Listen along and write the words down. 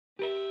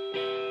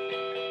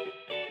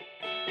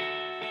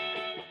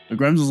But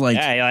Grimes was like,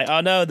 yeah, you're like,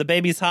 oh no, the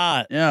baby's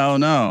hot. Yeah, oh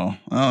no.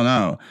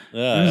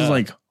 Grimes was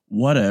like,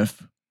 what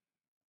if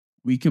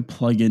we could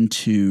plug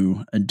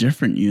into a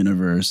different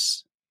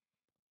universe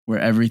where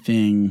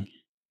everything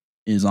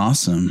is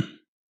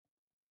awesome,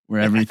 where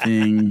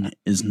everything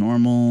is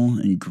normal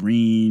and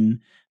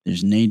green,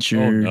 there's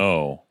nature. Oh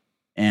no.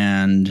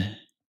 And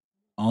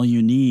all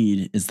you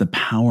need is the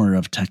power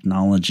of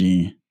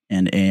technology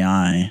and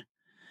AI.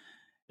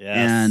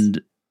 Yes.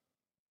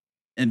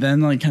 And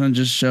then like kind of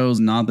just shows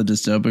not the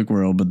dystopic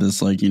world, but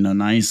this like,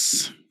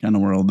 nice kind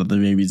of world that the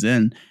baby's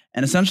in.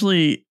 And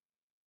essentially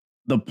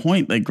the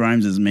point that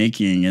Grimes is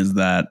making is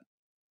that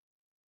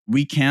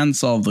we can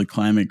solve the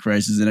climate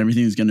crisis and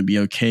everything is going to be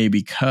okay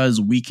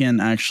because we can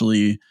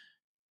actually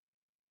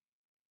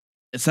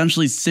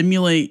essentially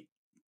simulate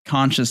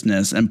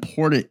consciousness and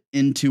port it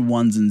into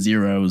ones and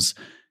zeros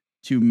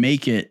to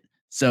make it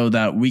so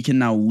that we can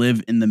now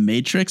live in the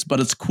Matrix, but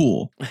it's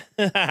cool.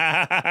 But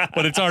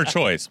it's our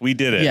choice. We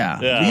did it.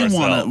 Yeah.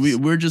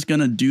 We're just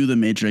going to do the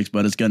Matrix,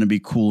 but it's going to be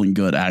cool and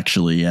good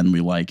actually, and we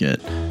like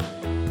it.